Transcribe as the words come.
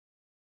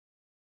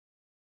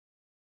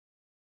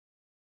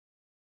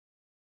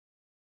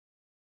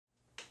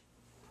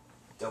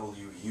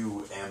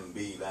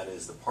WUMB, that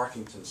is the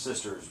Parkington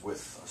Sisters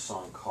with a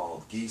song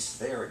called Geese.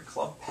 They are at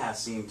Club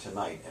Passine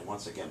tonight, and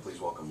once again, please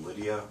welcome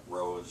Lydia,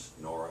 Rose,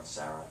 Nora,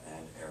 Sarah,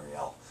 and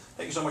Ariel.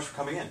 Thank you so much for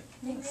coming in.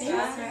 Thanks for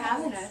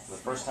having us. The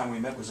first time we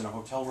met was in a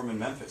hotel room in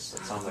Memphis.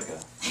 That sounds like a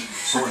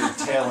sordid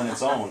tale in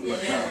its own,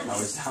 but I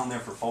was down there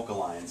for Folk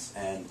Alliance,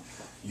 and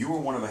you were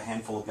one of a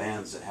handful of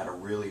bands that had a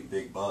really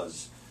big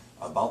buzz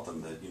about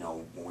them. That, you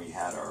know, when we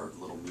had our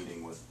little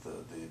meeting with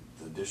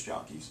the disc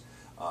jockeys,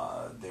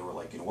 they were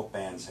like, you know, what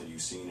bands had you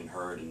seen and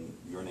heard, and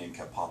your name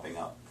kept popping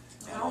up.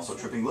 And also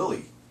Tripping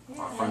Lily,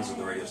 our friends of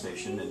the radio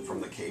station and from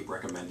the Cape,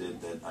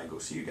 recommended that I go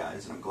see you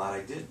guys, and I'm glad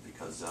I did,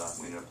 because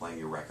we ended up playing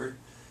your record,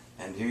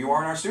 and here you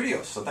are in our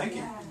studios, so thank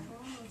you.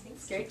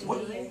 It's great to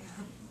be here.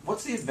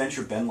 What's the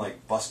adventure been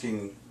like,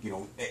 busking, you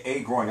know,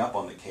 growing up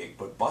on the Cape,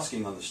 but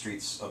busking on the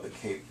streets of the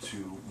Cape to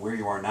where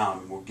you are now? I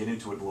mean, we'll get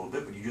into it a little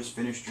bit, but you just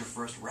finished your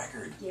first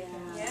record. Yeah,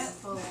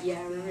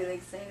 we're really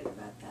excited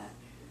about that.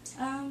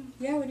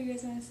 Yeah, what do you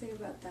guys want to say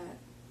about that?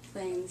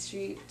 Playing the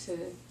street to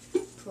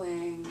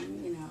playing,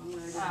 you know,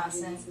 larger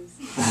audiences.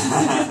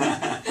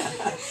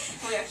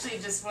 We actually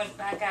just went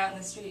back out in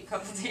the street a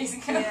couple of days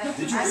ago. Yeah.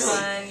 Did you really?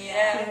 Fun,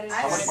 yeah.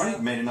 How much money?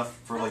 Made enough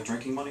for like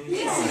drinking money?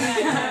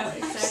 Yeah,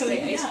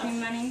 exactly. Ice cream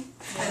money.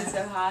 It's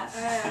so hot.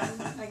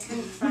 I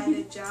couldn't find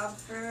a job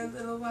for a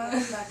little while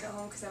back at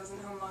home because I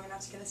wasn't home long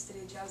enough to get a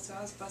steady job, so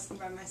I was busking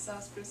by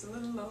myself, but it was a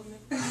little lonely.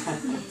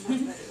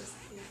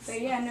 But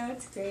yeah, no,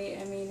 it's great.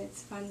 I mean,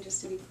 it's fun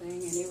just to be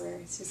playing anywhere.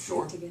 It's just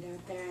great to get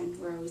out there, and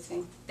we're always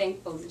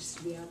thankful just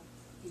to be out,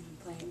 you know,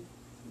 playing.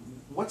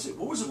 What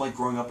was it like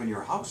growing up in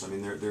your house? I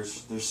mean,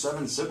 there's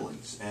 7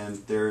 siblings, and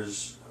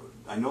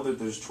I know that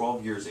there's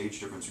 12 years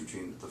age difference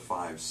between the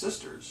 5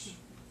 sisters.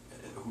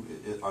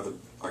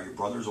 Are your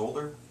brothers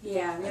older?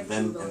 Yeah, and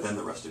then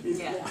the rest of you.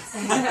 Yeah,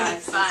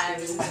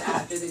 5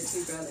 after the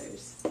 2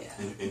 brothers. Yeah.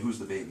 And who's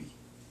the baby?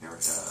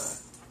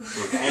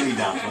 So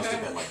hand-me-downs must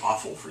have been like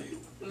awful for you.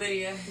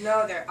 Lydia.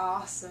 No, they're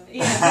awesome.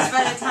 Yeah,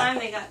 by the time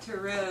they got to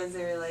Rose,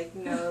 they were like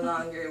no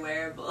longer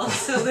wearable.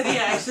 So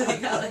Lydia actually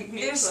got like new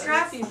They're clothes.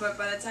 scrappy, but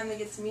by the time they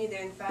get to me,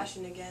 they're in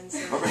fashion again. So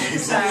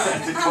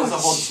Exactly. It was a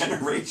whole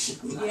generation.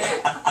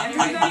 Yeah,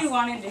 everybody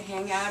wanted to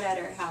hang out at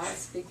our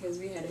house because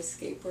we had a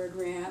skateboard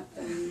ramp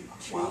and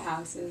tree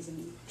houses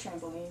and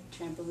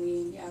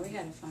trampoline. Yeah, we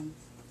had a fun.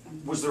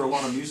 Was there a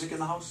lot of music in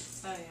the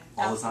house? Oh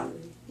yeah. All the time?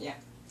 Yeah.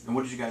 And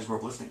what did you guys grow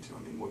up listening to? I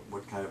mean,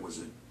 what kind of was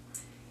it?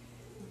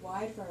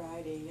 Wide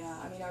variety,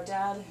 yeah. I mean, our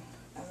dad,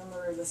 I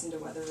remember listening to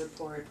Weather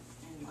Report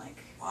and like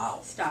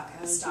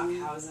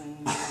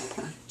Stockhausen,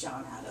 like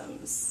John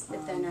Adams.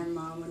 But then our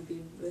mom would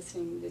be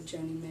listening to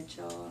Joni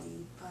Mitchell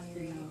and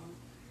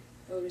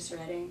Otis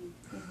Redding.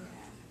 Yeah.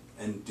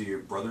 And do your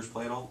brothers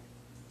play at all?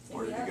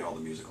 Or did you get all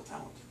the musical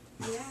talent?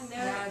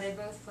 Yeah, they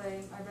both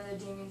play. My brother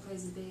Damien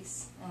plays the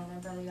bass, and my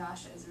brother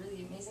Yasha is a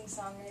really amazing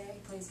songwriter. He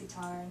plays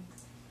guitar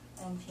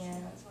and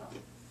piano as well.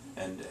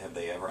 And have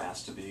they ever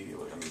asked to be, I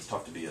mean, it's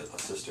tough to be a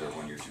sister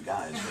when you're 2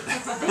 guys,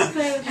 but... They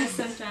play with us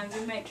sometimes.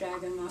 We might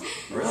drag them up.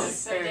 Really?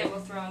 So they will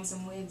throw on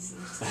some wigs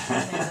and just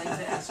pretend they're like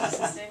the extra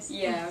sisters.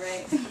 Yeah,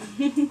 right.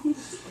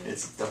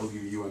 It's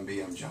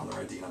WUMB. I'm John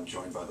Laurenti, and I'm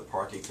joined by the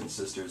Parkington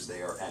Sisters.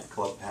 They are at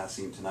Club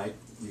Passine tonight.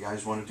 You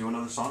guys want to do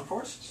another song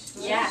for us?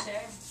 Yeah. Sure.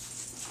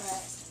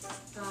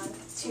 A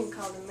tune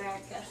called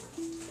America.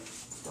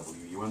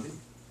 WUMB.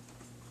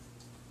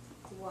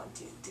 1,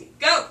 2, 3,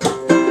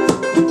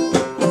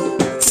 go!